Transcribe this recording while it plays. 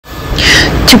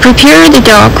To prepare the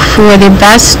dog for the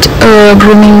best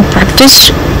grooming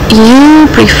practice, you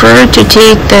prefer to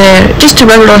take just a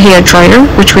regular hair dryer,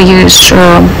 which we use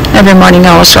every morning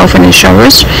ourselves in the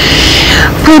showers.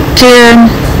 Put the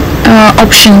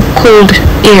option cold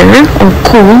air or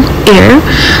cool air,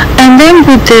 and then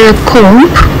with the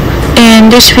comb.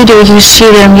 In this video you see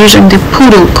them using the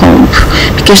Poodle comb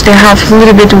because they have a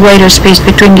little bit wider space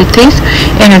between the teeth,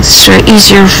 and it's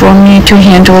easier for me to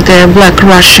handle the Black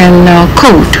Russian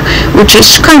coat, which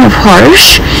is kind of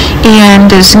harsh and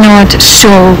is not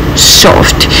so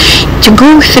soft. To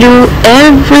go through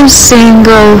every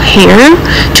single hair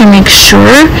to make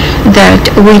sure that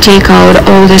we take out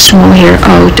all the small hair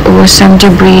out, or some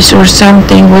debris or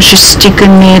something which is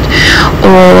sticking it,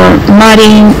 or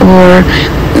matting, or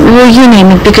well, you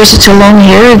name it, because it's a long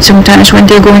hair, and sometimes when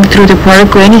they're going through the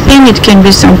park or anything, it can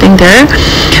be something there.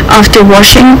 After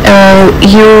washing,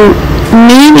 you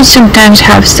maybe sometimes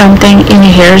have something in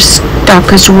your hair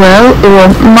stuck as well,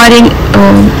 or matting,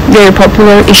 very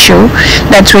popular issue.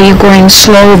 That's why you're going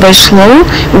slow by slow,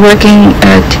 working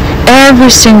at every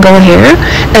single hair.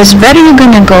 As better you're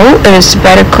gonna go, as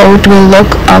better coat will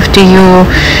look after you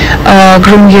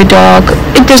groom your dog.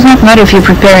 It does not matter if you're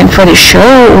preparing for the show,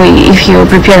 or if you're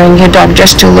preparing your dog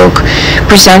just to look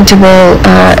presentable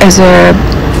as a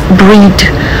breed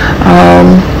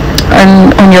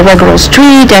on your regular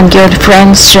street, and your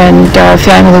friends and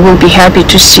family will be happy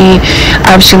to see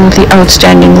absolutely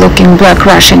outstanding looking Black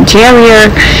Russian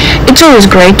Terrier. It's always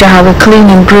great to have a clean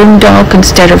and groomed dog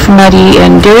instead of muddy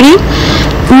and dirty.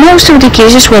 Most of the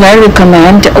cases, what I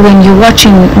recommend when you're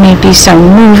watching maybe some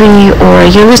movie or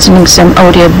you're listening some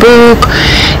audio book,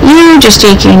 you're just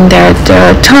taking that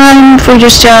time for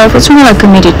yourself. It's more like a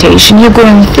meditation. You're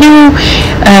going through,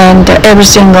 and every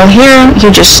single hair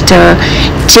you're just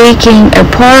taking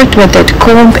apart with that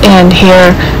comb and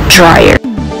hair dryer.